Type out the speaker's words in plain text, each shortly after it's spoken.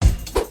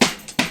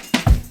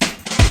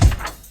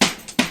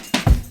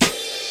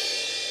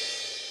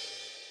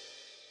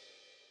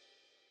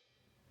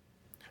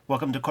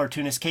Welcome to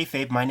Cartoonist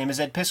Kayfabe. My name is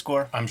Ed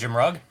Piskor. I'm Jim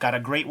Rugg. Got a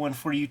great one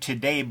for you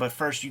today, but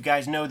first, you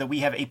guys know that we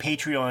have a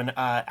Patreon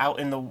out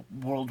in the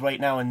world right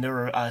now, and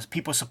there are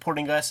people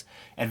supporting us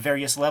at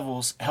various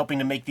levels, helping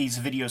to make these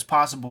videos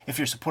possible. If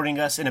you're supporting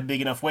us in a big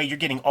enough way, you're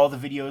getting all the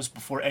videos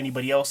before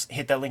anybody else.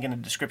 Hit that link in the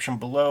description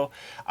below.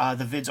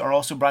 The vids are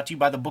also brought to you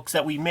by the books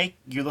that we make.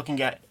 You're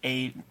looking at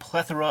a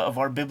plethora of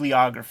our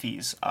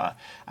bibliographies. I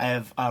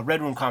have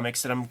Red Room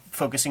comics that I'm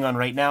focusing on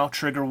right now.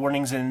 Trigger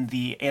Warnings and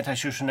the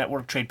Antisocial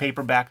Network trade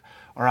paperback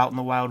are out in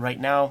the wild right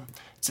now.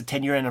 It's a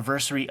 10-year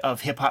anniversary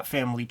of Hip Hop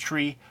Family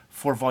Tree.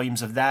 4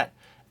 volumes of that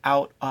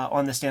out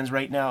on the stands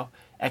right now.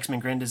 X-Men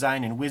Grand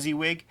Design and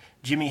WYSIWYG.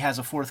 Jimmy has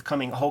a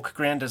forthcoming Hulk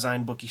Grand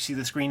Design book. You see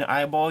the screen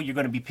eyeball? You're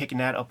going to be picking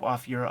that up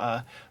off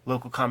your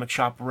local comic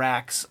shop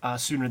racks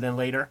sooner than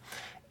later.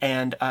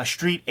 And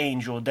Street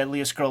Angel,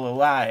 Deadliest Girl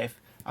Alive.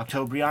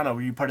 Octobriano,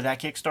 were you part of that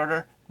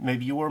Kickstarter?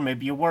 Maybe you were,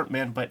 maybe you weren't,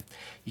 man. But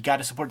you got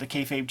to support the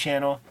Kayfabe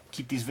channel.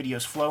 Keep these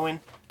videos flowing.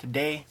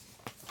 Today,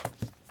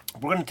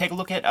 we're going to take a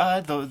look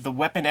at the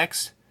Weapon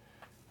X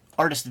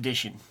Artist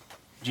Edition,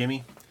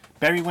 Jimmy.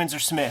 Barry Windsor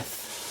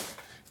Smith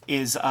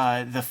is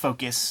the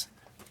focus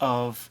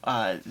of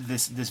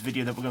this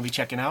video that we're going to be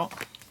checking out.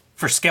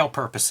 For scale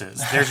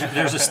purposes,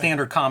 there's a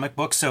standard comic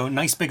book, so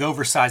nice big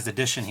oversized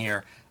edition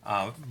here,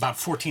 about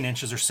 14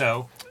 inches or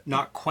so.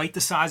 Not quite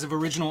the size of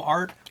original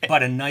art,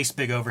 but a nice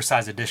big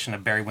oversized edition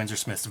of Barry Windsor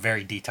Smith's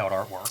very detailed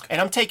artwork. And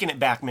I'm taking it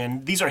back,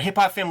 man. These are Hip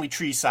Hop Family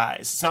Tree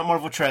size. It's not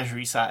Marvel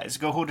Treasury size.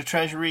 Go hold a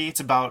Treasury.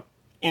 It's about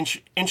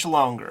inch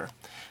longer.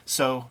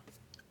 So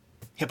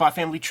Hip Hop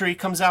Family Tree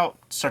comes out,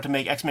 start to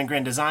make X-Men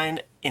Grand Design,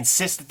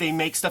 insist that they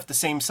make stuff the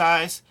same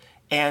size,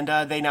 and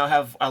they now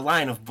have a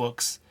line of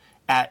books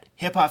at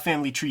Hip Hop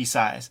Family Tree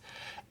size.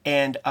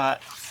 And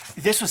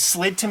this was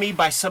slid to me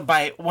by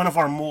one of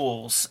our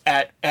moles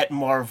at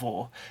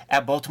Marvel,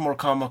 at Baltimore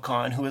Comic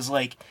Con, who was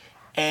like,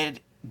 Ed,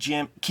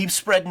 Jim, keep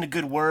spreading the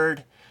good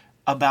word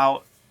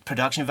about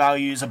production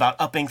values, about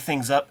upping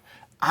things up.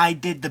 I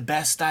did the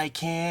best I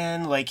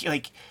can. Like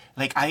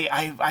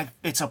I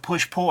it's a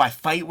push-pull. I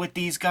fight with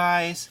these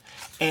guys,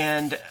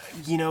 and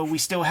you know, we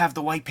still have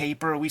the white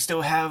paper. We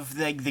still have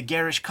the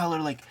garish color.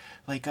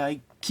 Like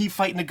I keep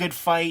fighting a good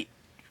fight.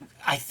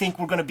 I think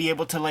we're going to be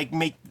able to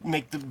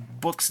make the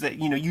books that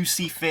you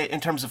see fit in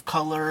terms of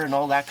color and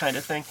all that kind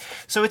of thing.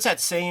 So it's that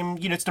same,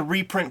 it's the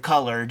reprint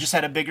color, just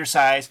at a bigger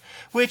size,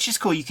 which is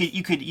cool. You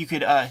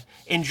could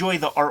enjoy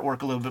the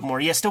artwork a little bit more.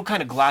 Yeah, still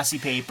kind of glossy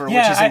paper, which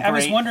isn't great. I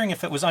was wondering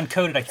if it was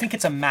uncoated. I think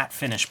it's a matte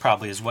finish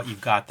probably is what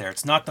you've got there.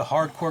 It's not the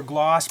hardcore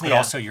gloss, but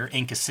also your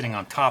ink is sitting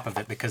on top of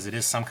it because it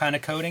is some kind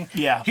of coating.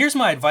 Yeah. Here's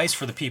my advice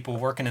for the people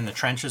working in the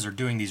trenches or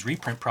doing these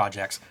reprint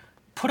projects.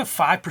 Put a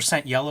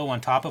 5% yellow on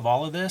top of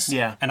all of this,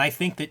 and I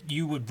think that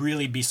you would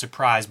really be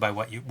surprised by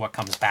what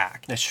comes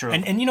back. That's true.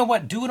 And you know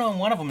what? Do it on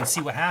one of them and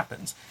see what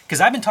happens. Because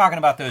I've been talking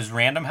about those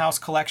Random House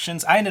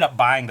collections. I ended up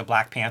buying the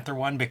Black Panther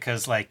one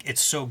because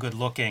it's so good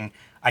looking.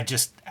 I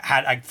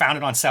found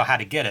it on sale, had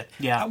to get it.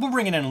 Yeah. We'll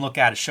bring it in and look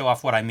at it, show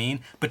off what I mean.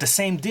 But the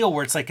same deal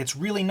where it's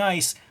really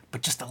nice,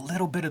 but just a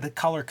little bit of the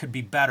color could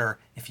be better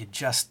if you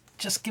just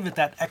give it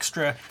that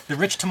extra, the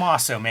Rich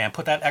Tommaso, man,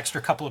 put that extra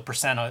couple of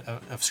percent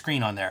of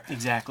screen on there.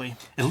 Exactly.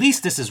 At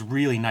least this is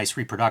really nice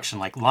reproduction,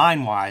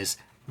 line-wise,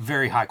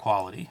 very high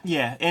quality.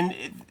 Yeah, and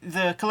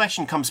the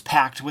collection comes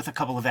packed with a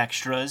couple of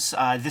extras.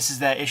 This is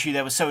that issue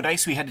that was so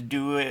nice we had to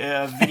do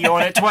a video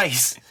on it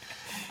twice.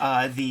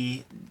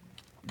 The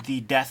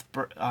Death,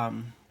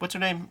 what's her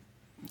name?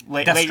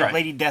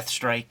 Lady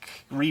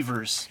Deathstrike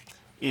Reavers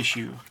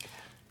issue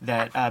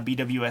that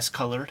BWS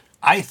colored.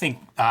 I think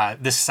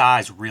this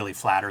size really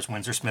flatters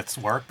Windsor Smith's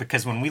work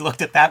because when we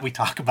looked at that, we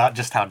talk about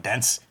just how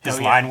dense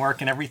his line work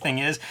and everything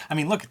is. I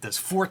mean, look at this.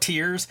 4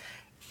 tiers.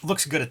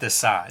 Looks good at this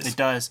size. It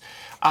does.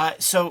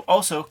 So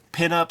also,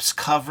 pinups,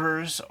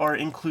 covers are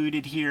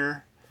included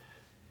here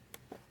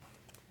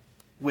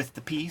with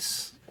the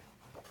piece.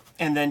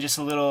 And then just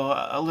a little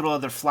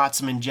other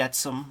flotsam and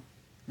jetsam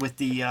with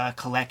the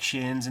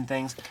collections and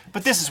things.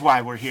 But this is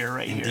why we're here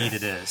here. Indeed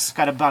it is.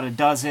 Got about a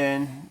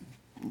dozen,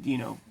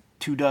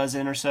 2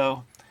 dozen or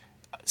so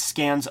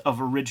scans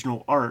of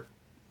original art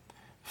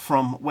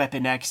from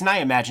Weapon X, and I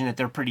imagine that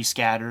they're pretty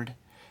scattered.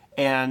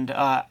 And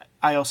I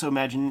also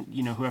imagine,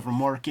 whoever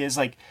Mark is,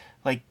 like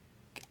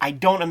I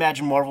don't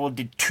imagine Marvel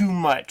did too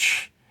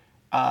much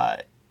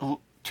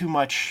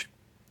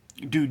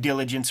due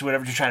diligence or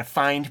whatever to try to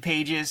find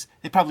pages.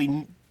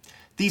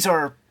 These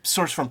are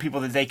sourced from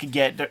people that they could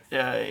get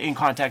in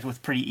contact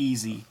with pretty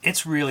easy.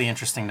 It's really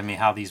interesting to me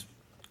how these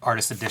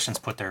artist editions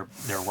put their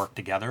work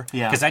together.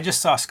 Yeah. Because I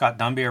just saw Scott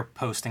Dunbier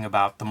posting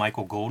about the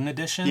Michael Golden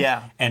edition.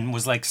 Yeah. And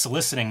was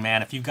soliciting,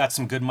 man, if you've got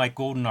some good Mike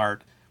Golden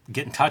art,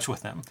 get in touch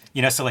with him.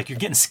 So you're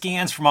getting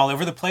scans from all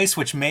over the place,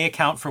 which may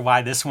account for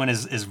why this one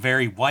is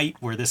very white,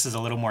 where this is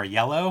a little more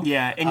yellow.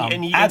 Yeah.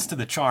 And adds to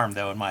the charm,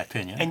 though, in my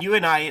opinion. And you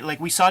and I,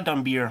 we saw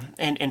Dunbier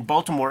in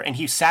Baltimore, and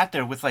he sat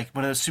there with one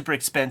of those super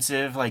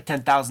expensive,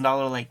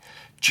 $10,000,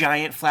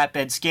 giant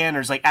flatbed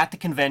scanners, at the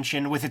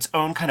convention with its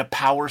own kind of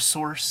power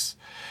source.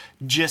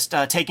 Just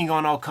taking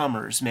on all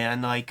comers,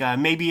 man.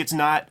 Maybe it's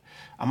not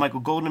Michael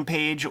Golden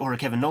page or a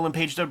Kevin Nolan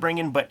page they're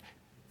bringing, but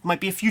might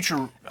be a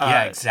future.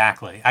 Yeah,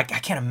 exactly. I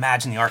can't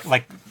imagine the art.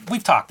 Like,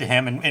 we've talked to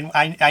him, and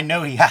I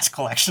know he has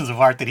collections of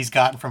art that he's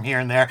gotten from here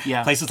and there.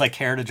 Yeah. Places like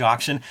Heritage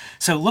Auction.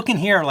 So looking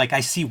here, like,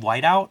 I see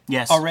whiteout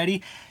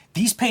already.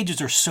 These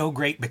pages are so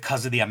great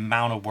because of the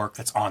amount of work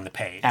that's on the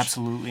page.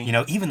 Absolutely. You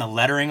know, even the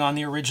lettering on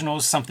the original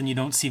is something you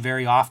don't see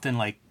very often.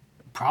 Like,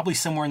 probably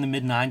somewhere in the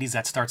mid-90s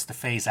that starts to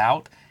phase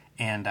out.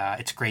 And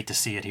it's great to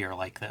see it here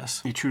like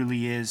this. It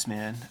truly is,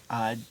 man.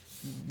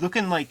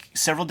 Looking like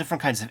several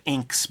different kinds of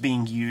inks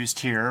being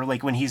used here.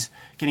 Like when he's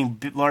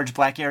getting large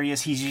black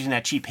areas, he's using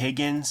that cheap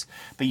Higgins,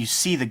 but you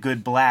see the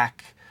good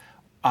black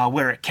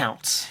where it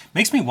counts.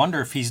 Makes me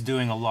wonder if he's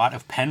doing a lot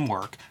of pen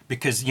work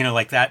because, you know,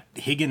 like that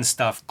Higgins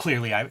stuff,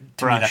 clearly, to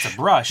me, that's a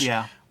brush.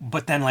 Yeah.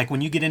 But then, like,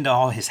 when you get into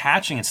all his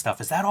hatching and stuff,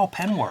 is that all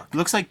pen work? It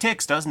looks like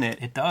ticks, doesn't it?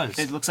 It does.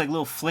 It looks like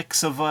little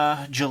flicks of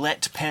a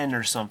Gillette pen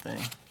or something.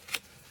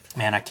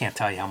 Man, I can't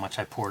tell you how much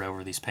I poured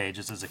over these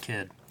pages as a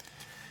kid.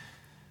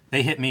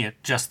 They hit me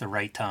at just the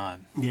right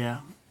time. Yeah.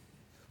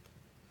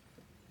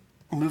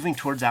 Moving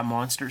towards that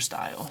monster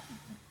style.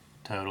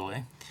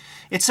 Totally.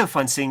 It's so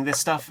fun seeing this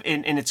stuff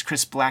in its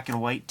crisp black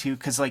and white too,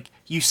 because like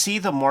you see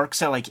the marks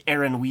that like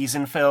Aaron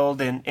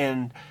Wiesenfeld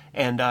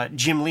and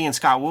Jim Lee and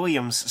Scott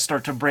Williams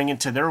start to bring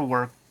into their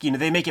work. You know,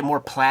 they make it more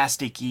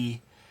plasticky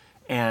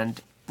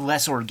and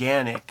less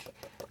organic,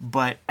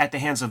 but at the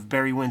hands of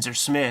Barry Windsor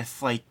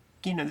Smith, like,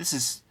 you know, this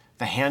is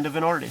the hand of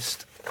an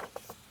artist.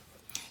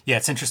 Yeah,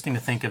 it's interesting to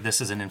think of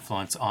this as an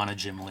influence on a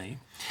Jim Lee.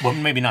 Well,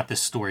 maybe not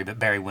this story, but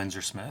Barry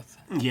Windsor Smith.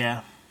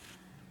 Yeah.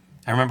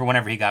 I remember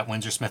whenever he got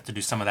Windsor Smith to do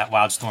some of that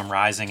Wildstorm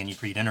Rising, and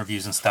you'd read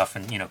interviews and stuff,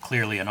 and, you know,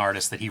 clearly an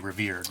artist that he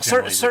revered.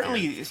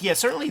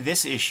 Certainly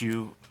this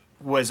issue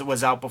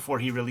was out before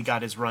he really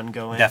got his run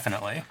going.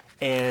 Definitely.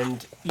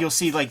 And you'll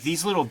see, like,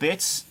 these little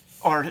bits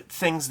are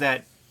things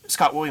that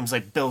Scott Williams,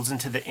 like, builds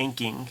into the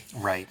inking.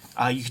 Right.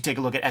 You can take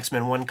a look at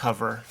X-Men 1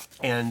 cover,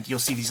 and you'll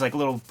see these, like,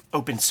 little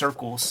open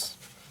circles.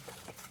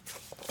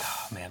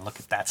 Oh, man, look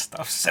at that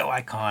stuff. So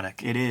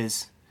iconic. It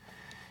is.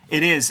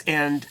 It is,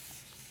 and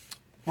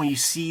when you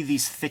see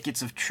these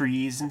thickets of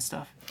trees and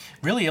stuff.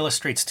 Really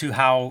illustrates, too,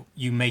 how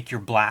you make your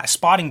black,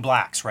 spotting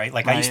blacks, right?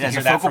 Like, I used to as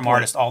hear a that focal from point.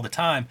 artists all the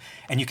time,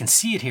 and you can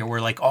see it here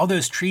where, like, all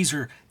those trees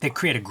they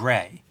create a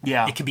gray.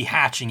 Yeah. It could be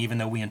hatching, even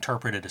though we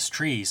interpret it as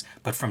trees,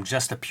 but from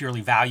just a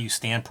purely value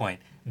standpoint,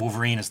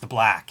 Wolverine is the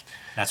black.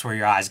 That's where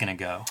your eye's going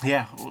to go.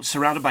 Yeah,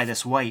 surrounded by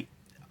this white.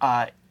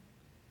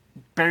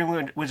 Barry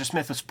Windsor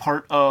Smith was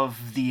part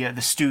of the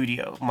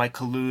studio. Mike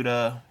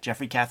Kaluta,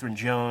 Jeffrey Catherine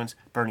Jones,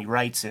 Bernie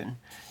Wrightson.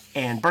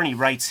 And Bernie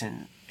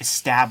Wrightson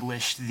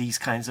established these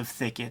kinds of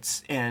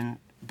thickets. And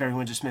Barry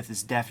Windsor Smith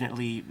is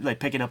definitely like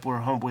picking up where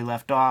Homeboy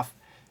left off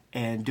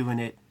and doing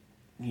it,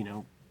 you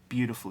know,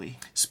 beautifully.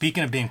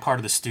 Speaking of being part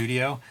of the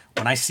studio,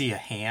 when I see a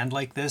hand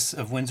like this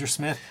of Windsor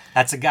Smith,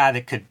 that's a guy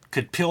that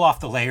could peel off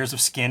the layers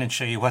of skin and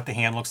show you what the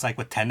hand looks like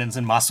with tendons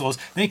and muscles.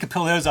 Then he could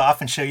peel those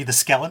off and show you the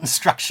skeleton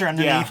structure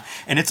underneath. Yeah.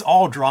 And it's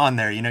all drawn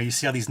there. You know, you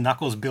see how these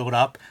knuckles build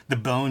up, the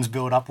bones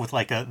build up with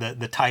like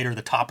the tighter,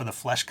 the top of the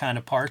flesh kind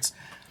of parts.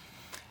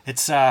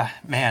 It's,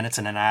 man, it's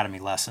an anatomy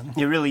lesson.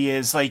 It really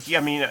is. Like, I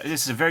mean,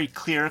 this is a very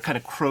clear kind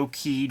of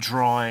croquis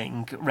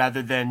drawing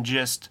rather than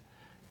just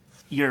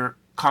your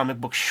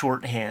comic book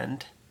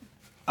shorthand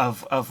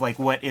of like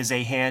what is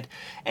a hand.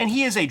 And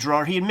he is a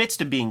drawer. He admits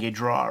to being a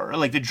drawer.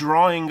 Like the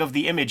drawing of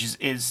the image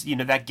is you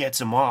know, that gets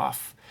him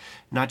off.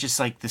 Not just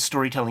like the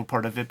storytelling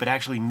part of it, but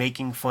actually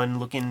making fun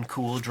looking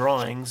cool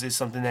drawings is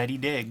something that he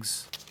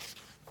digs.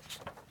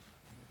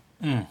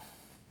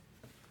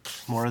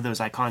 More of those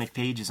iconic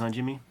pages, huh,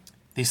 Jimmy?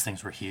 These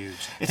things were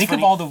huge. It's Think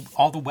funny. of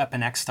all the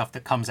Weapon X stuff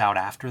that comes out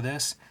after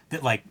this.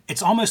 That, like,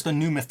 it's almost a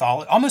new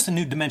mythology, almost a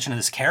new dimension of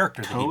this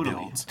character that he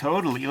builds.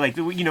 Totally. Like,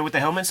 you know, with the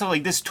helmet, so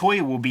like this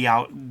toy will be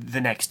out the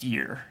next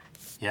year.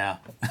 Yeah,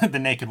 the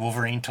Naked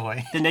Wolverine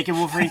toy. The Naked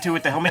Wolverine 2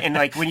 with the helmet, and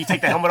like when you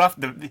take the helmet off,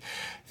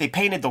 they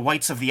painted the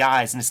whites of the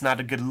eyes, and it's not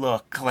a good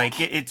look. Like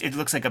it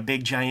looks like a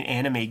big giant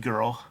anime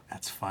girl.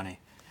 That's funny.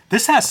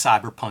 This has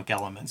cyberpunk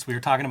elements. We were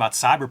talking about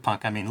cyberpunk.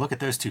 I mean, look at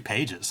those 2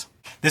 pages.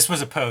 This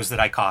was a pose that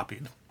I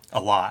copied a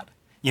lot.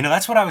 You know,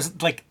 that's what I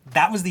was like,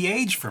 that was the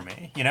age for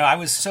me. You know, I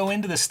was so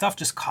into this stuff,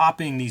 just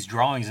copying these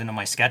drawings into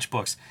my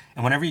sketchbooks.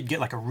 And whenever you'd get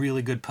like a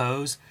really good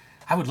pose,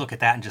 I would look at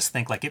that and just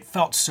think like it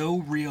felt so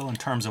real in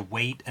terms of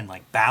weight and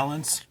like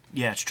balance.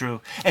 Yeah, it's true,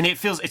 and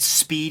it's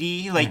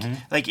speedy. Like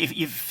if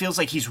it feels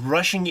like he's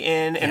rushing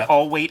in, and Yep.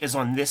 all weight is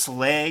on this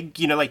leg.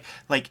 You know,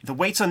 like the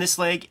weight's on this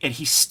leg, and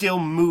he's still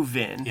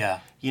moving. Yeah.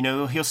 You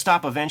know, he'll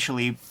stop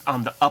eventually.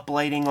 The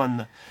uplighting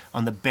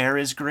on the bear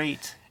is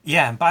great.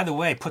 Yeah, and by the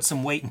way, put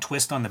some weight and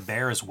twist on the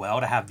bear as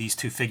well to have these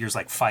 2 figures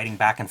like fighting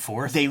back and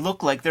forth. They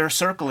look like they're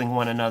circling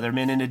one another,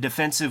 man, in a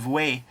defensive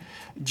way.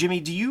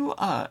 Jimmy, do you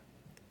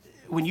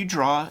when you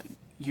draw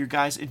your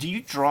guys, do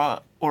you draw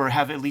or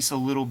have at least a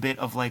little bit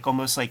of like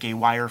almost like a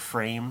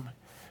wireframe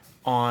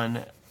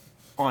on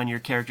your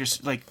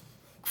characters, like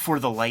for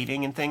the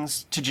lighting and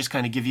things to just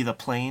kind of give you the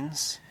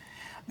planes?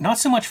 Not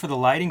so much for the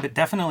lighting, but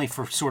definitely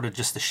for sort of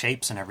just the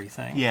shapes and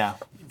everything. Yeah.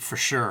 For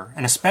sure.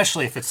 And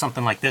especially if it's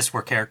something like this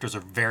where characters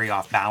are very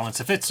off balance.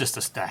 If it's just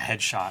a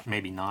headshot,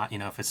 maybe not,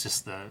 if it's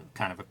just the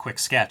kind of a quick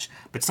sketch.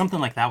 But something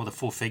like that with a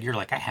full figure,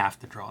 like I have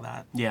to draw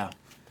that. Yeah.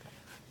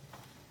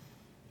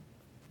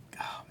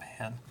 Oh,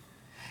 man.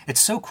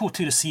 It's so cool,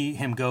 too, to see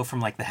him go from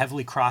like the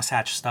heavily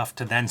crosshatched stuff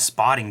to then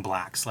spotting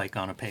blacks like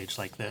on a page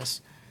like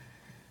this.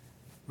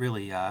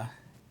 Really,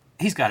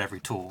 he's got every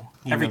tool.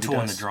 Every really tool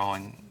in does. the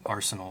drawing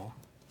arsenal.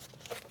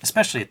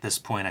 Especially at this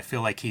point, I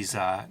feel like he's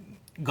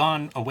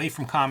gone away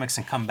from comics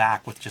and come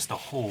back with just a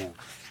whole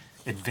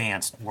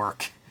advanced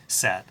work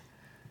set.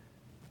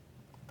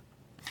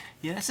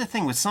 Yeah, that's the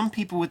thing with some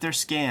people with their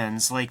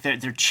scans, like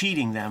they're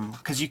cheating them,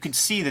 because you could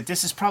see that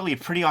this is probably a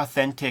pretty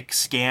authentic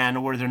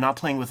scan where they're not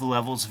playing with the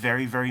levels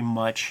very, very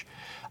much.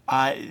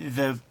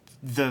 The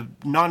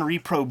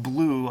non-repro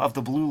blue of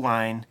the blue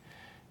line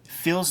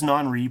feels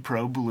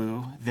non-repro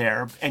blue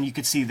there, and you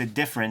could see the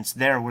difference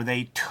there where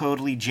they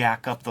totally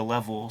jack up the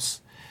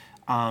levels.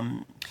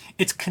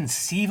 It's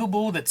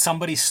conceivable that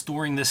somebody's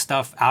storing this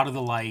stuff out of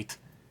the light,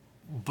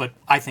 but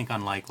I think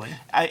unlikely.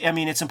 I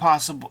mean, it's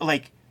impossible.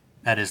 Like,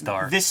 That is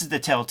dark. this is the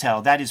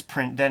telltale. That is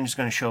print. Then it's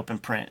going to show up in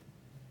print.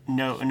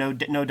 No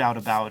doubt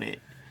about it.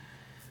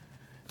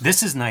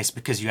 This is nice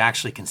because you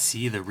actually can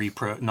see the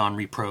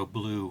non-repro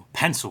blue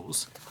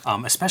pencils.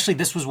 Especially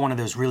this was one of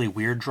those really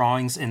weird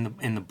drawings in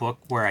the book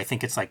where I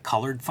think it's like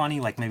colored funny,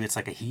 like maybe it's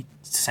like a heat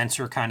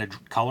sensor kind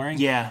of coloring.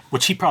 Yeah.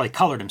 Which he probably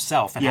colored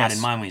himself and had Yes.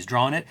 in mind when he's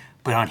drawing it.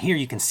 But on here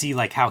you can see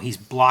like how he's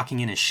blocking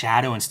in his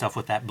shadow and stuff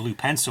with that blue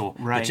pencil,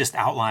 but Right. just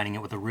outlining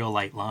it with a real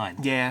light line.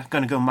 Yeah,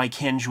 going to go Mike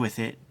Hinge with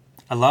it.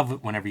 I love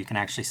it whenever you can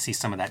actually see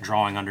some of that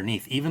drawing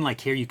underneath. Even like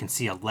here you can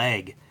see a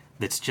leg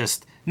that's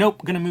just,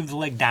 nope, going to move the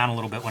leg down a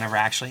little bit whenever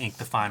I actually ink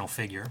the final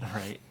figure.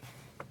 Right.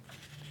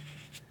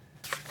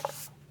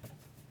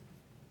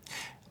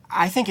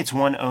 I think it's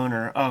one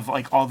owner of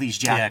like all these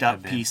jacked Yeah, it up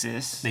could be.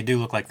 pieces. They do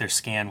look like they're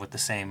scanned with the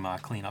same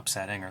cleanup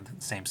setting or the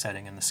same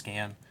setting in the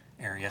scan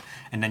area.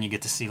 And then you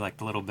get to see like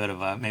the little bit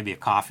of maybe a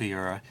coffee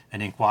or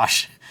an ink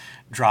wash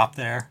drop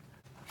there.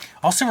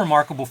 Also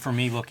remarkable for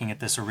me looking at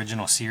this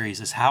original series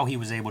is how he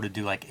was able to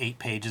do like 8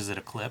 pages at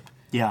a clip.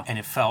 Yeah. And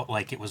it felt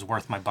like it was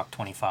worth my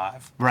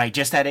 $1.25. Right,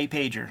 just that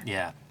 8-pager.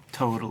 Yeah.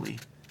 Totally.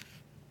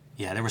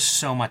 Yeah, there was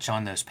so much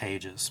on those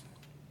pages.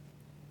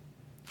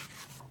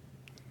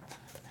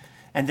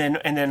 And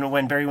then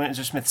when Barry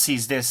Windsor Smith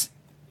sees this,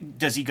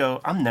 does he go,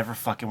 I'm never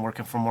fucking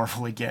working for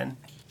Marvel again?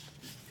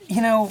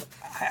 You know,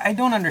 I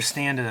don't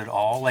understand it at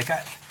all. Like,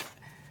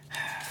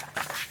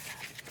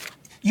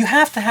 you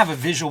have to have a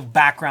visual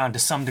background to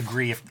some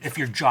degree if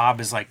your job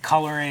is like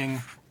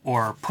coloring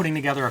or putting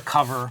together a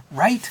cover,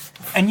 right?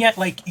 And yet,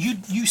 like,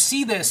 you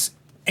see this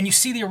and you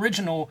see the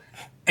original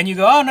and you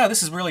go, oh no,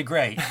 this is really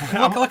great.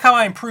 Look how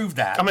I improved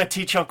that. I'm going to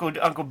teach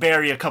Uncle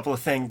Barry a couple of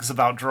things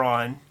about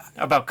drawing,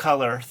 about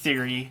color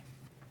theory.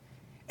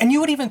 And you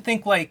would even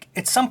think, like,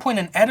 at some point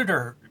an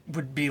editor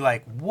would be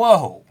like,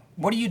 whoa,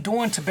 what are you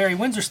doing to Barry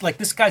Windsor? Like,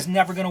 this guy's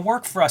never going to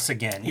work for us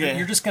again. Yeah.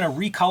 You're just going to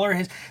recolor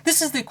his...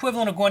 This is the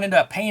equivalent of going into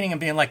a painting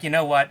and being like, you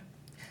know what?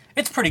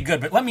 It's pretty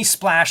good, but let me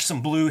splash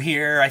some blue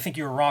here. I think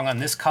you were wrong on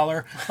this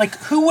color. Like,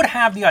 who would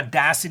have the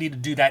audacity to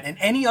do that in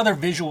any other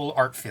visual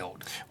art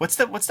field? What's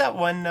that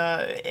one,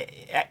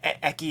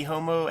 Echo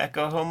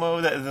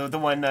Homo, the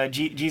one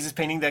Jesus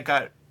painting that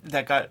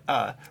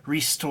got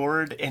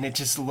restored and it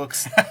just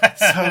looks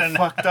so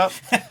fucked up.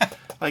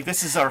 Like,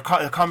 this is the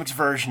comics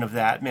version of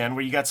that, man,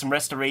 where you got some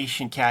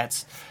restoration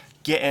cats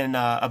getting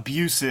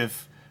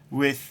abusive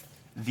with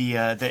the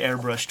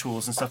airbrush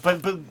tools and stuff.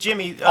 But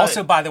Jimmy,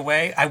 Also, by the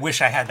way, I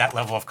wish I had that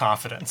level of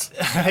confidence.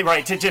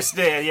 right, to just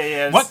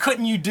yeah. What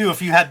couldn't you do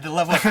if you had the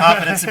level of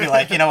confidence to be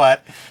like, you know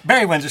what,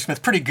 Barry Windsor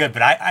Smith, pretty good,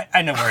 but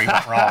I know where he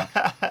went wrong.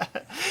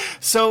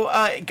 So,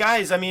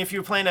 guys, I mean, if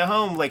you're playing at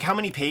home, like, how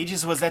many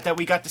pages was that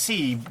we got to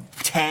see?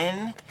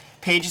 10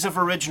 pages of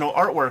original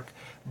artwork,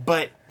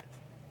 but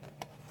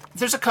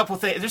there's a couple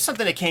things. There's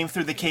something that came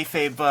through the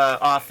kayfabe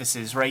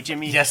offices, right,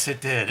 Jimmy? Yes, it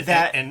did.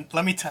 That- and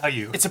let me tell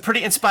you, It's a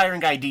pretty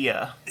inspiring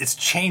idea. it's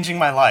changing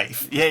my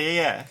life.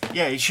 Yeah.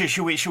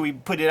 Should we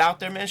put it out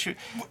there, man?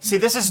 See,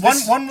 this is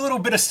One little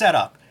bit of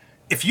setup.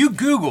 If you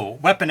Google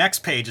Weapon X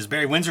pages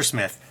Barry Windsor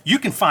Smith, you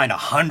can find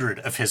 100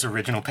 of his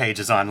original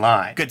pages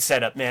online. good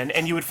setup, man.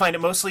 And you would find it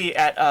mostly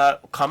at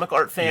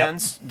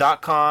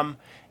comicartfans.com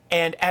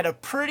and at a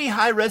pretty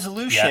high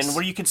resolution Yes.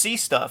 where you can see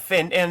stuff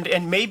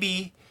and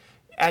maybe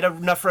at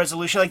enough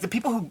resolution. Like the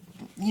people who,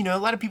 a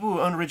lot of people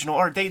who own original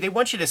art, they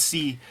want you to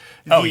see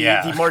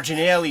the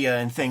marginalia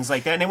and things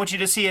like that. And they want you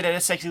to see it at a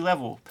sexy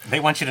level. They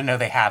want you to know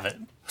they have it.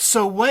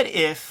 So what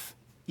if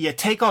you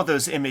take all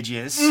those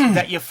images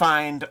that you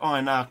find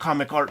on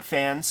Comic Art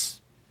Fans,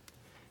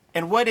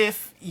 and what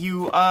if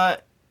you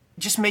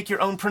just make your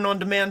own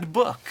print-on-demand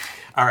book?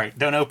 All right,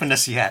 don't open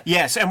this yet.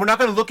 Yes, and we're not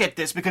going to look at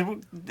this because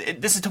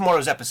this is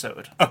tomorrow's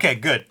episode. Okay,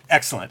 good.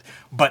 Excellent.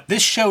 But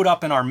this showed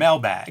up in our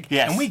mailbag.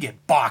 Yes. And we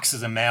get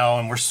boxes of mail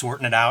and we're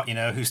sorting it out,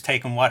 who's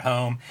taking what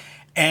home.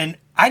 And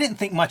I didn't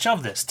think much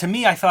of this. To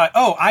me, I thought,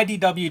 oh,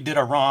 IDW did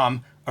a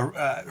ROM,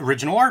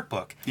 original art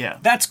book. Yeah.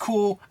 That's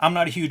cool. I'm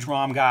not a huge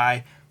ROM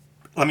guy.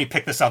 Let me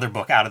pick this other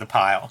book out of the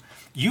pile.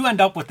 You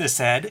end up with this,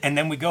 Ed, and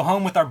then we go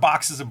home with our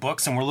boxes of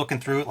books and we're looking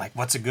through it like,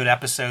 what's a good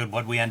episode?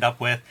 What do we end up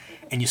with?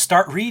 And you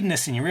start reading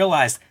this and you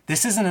realize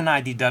this isn't an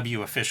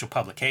IDW official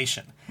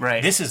publication.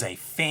 Right. This is a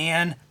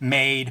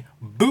fan-made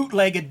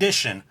bootleg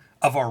edition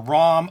of a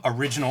ROM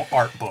original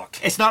art book.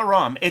 It's not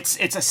ROM. It's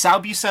a Sal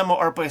Buscema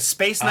art book,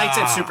 Space Knights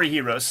and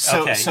Superheroes.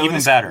 So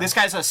even better. This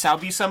guy's a Sal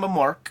Buscema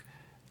mark.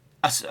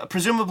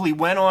 Presumably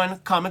went on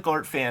Comic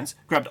Art Fans,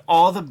 grabbed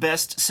all the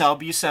best Sal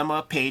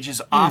Buscema pages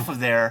off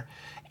of there,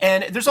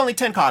 and there's only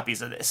 10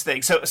 copies of this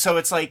thing. So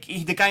it's like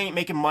the guy ain't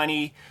making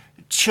money.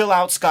 Chill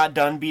out, Scott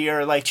Dunby,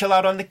 or like chill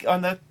out on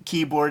the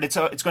keyboard. It's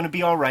going to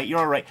be all right. You're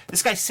all right.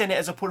 This guy sent it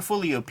as a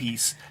portfolio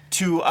piece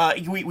to.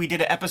 We did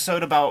an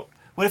episode about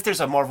what if there's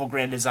a Marvel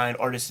Grand Design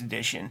Artist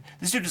Edition.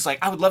 This dude is like,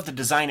 I would love to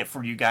design it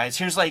for you guys.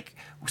 Here's like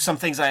some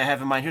things I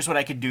have in mind. Here's what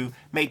I could do.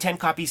 Made 10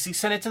 copies. He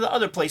sent it to the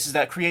other places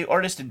that create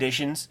artist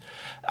editions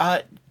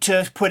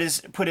to put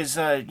his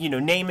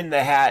name in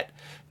the hat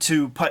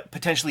to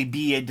potentially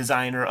be a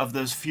designer of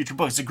those future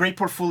books. It's a great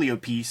portfolio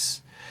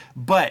piece,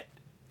 but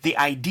the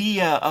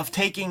idea of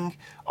taking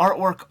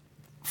artwork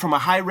from a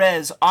high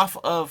res off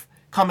of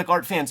Comic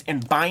Art Fans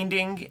and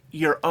binding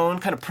your own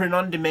kind of print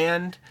on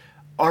demand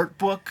art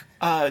book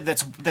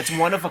that's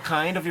one of a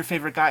kind of your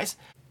favorite guys.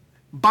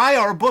 Buy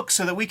our book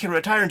so that we can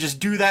retire and just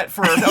do that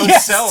for our own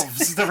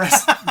selves the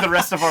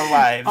rest of our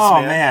lives.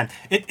 Oh man.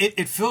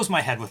 It fills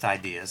my head with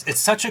ideas. It's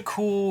such a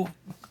cool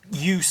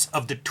use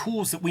of the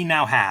tools that we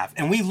now have.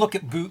 And we look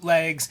at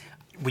bootlegs,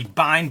 we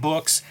bind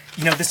books.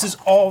 This is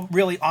all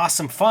really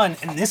awesome fun,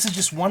 and this is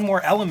just one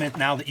more element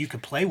now that you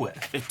could play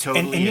with. It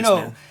totally and is,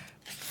 man.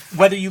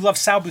 Whether you love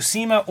Sal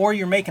Buscema or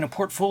you're making a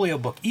portfolio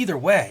book, either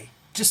way,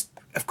 just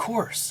of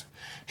course.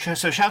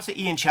 So shouts to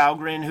Ian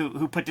Chalgren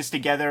who put this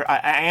together.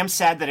 I am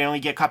sad that I only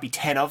get copy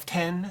 10 of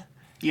 10.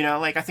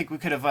 I think we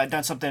could have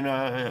done something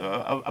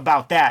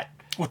about that.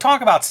 We'll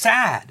talk about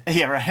sad.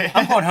 Yeah, right.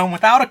 I'm going home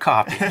without a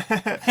copy.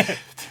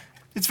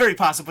 It's very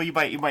possible you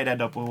might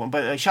end up with one.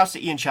 But shouts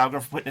to Ian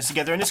Chalgren for putting this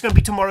together. And it's going to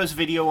be tomorrow's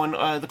video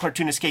on the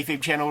Cartoonist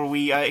Kayfabe channel where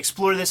we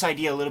explore this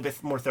idea a little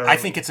bit more thoroughly. I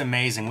think it's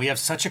amazing. We have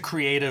such a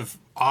creative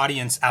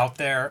audience out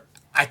there.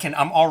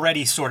 I'm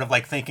already sort of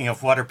like thinking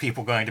of what are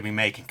people going to be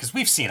making, because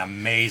we've seen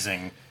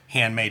amazing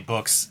handmade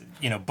books,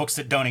 books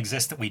that don't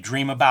exist that we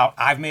dream about.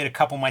 I've made a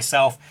couple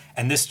myself,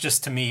 and this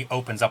just to me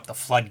opens up the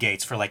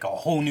floodgates for like a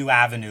whole new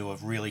avenue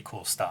of really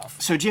cool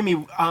stuff. So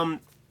Jimmy,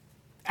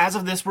 as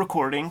of this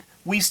recording,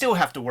 we still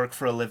have to work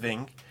for a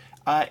living,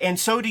 and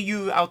so do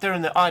you out there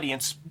in the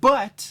audience.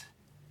 But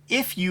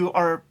if you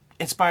are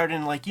inspired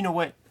and like, you know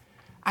what,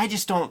 I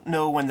just don't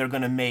know when they're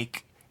going to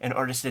make an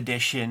artist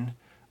edition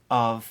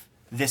of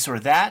this or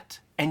that,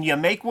 and you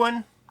make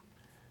one,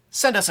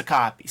 send us a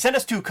copy. Send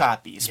us 2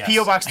 copies. Yes.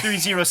 P.O. Box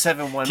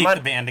 3071. Keep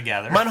the band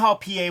together. Munhall,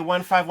 PA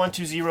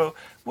 15120.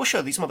 We'll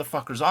show these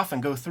motherfuckers off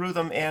and go through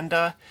them, and,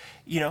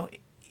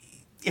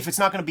 if it's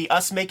not going to be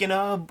us making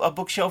a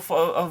bookshelf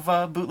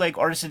of bootleg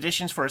artist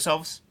editions for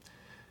ourselves,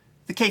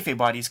 the Kayfabe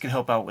bodies can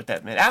help out with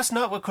that, man. Ask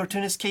not what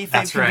Cartoonist Kayfabe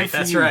can do for you.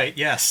 That's right,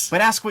 yes. But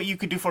ask what you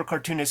could do for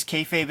Cartoonist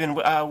Kayfabe,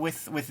 and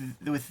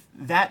with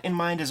that in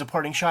mind as a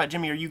parting shot,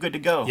 Jimmy, are you good to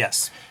go?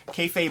 Yes.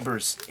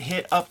 Kayfabers,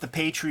 hit up the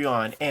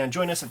Patreon and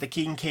join us at the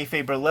King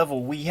Kayfaber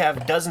level. We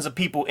have dozens of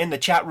people in the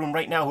chat room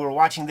right now who are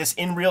watching this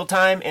in real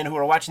time and who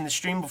are watching the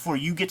stream before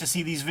you get to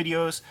see these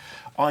videos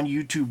on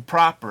YouTube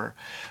proper.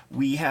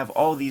 We have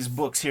all these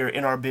books here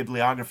in our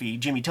bibliography.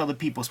 Jimmy, tell the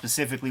people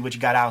specifically what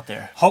you got out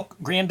there. Hulk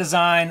Grand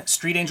Design,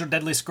 Street Angel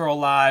Deadliest Girl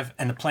Alive,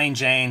 and The Plain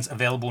Janes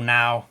available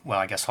now. Well,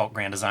 I guess Hulk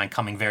Grand Design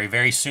coming very,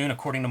 very soon,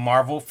 according to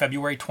Marvel.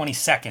 February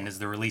 22nd is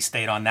the release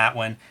date on that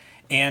one.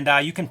 And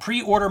you can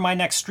pre-order my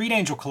next Street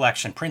Angel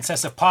collection,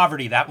 Princess of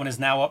Poverty. That one is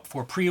now up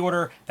for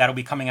pre-order. That'll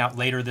be coming out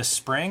later this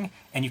spring.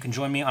 And you can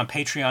join me on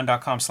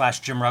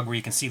patreon.com/JimRugg, where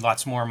you can see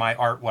lots more of my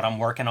art, what I'm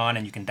working on,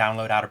 and you can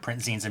download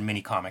out-of-print zines and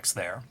mini comics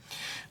there.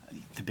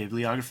 The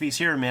bibliography's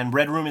here, man.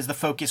 Red Room is the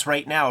focus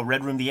right now.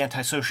 Red Room, the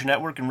Antisocial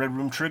Network, and Red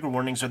Room Trigger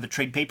Warnings are the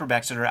trade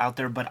paperbacks that are out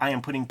there, but I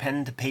am putting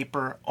pen to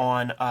paper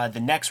on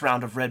the next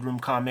round of Red Room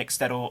comics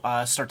that'll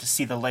start to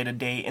see the light of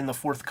day in the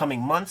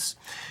forthcoming months.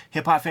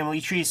 Hip Hop Family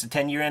Tree is the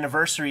 10-year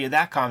anniversary of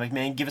that comic,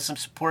 man. Give us some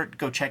support.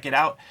 Go check it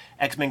out.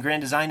 X-Men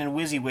Grand Design and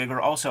WYSIWYG are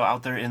also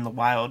out there in the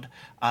wild.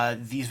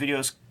 These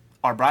videos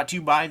are brought to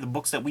you by the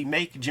books that we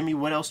make. Jimmy,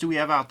 what else do we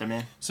have out there,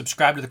 man?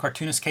 Subscribe to the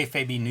Cartoonist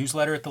Kayfabe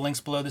newsletter at the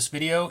links below this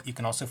video. You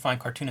can also find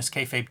Cartoonist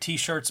Kayfabe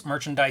t-shirts,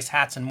 merchandise,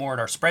 hats, and more at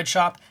our spread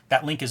shop.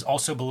 That link is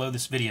also below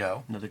this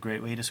video. Another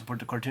great way to support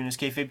the Cartoonist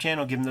Kayfabe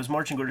channel. Give them those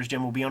marching orders,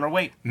 Jim. We'll be on our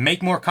way.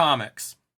 Make more comics.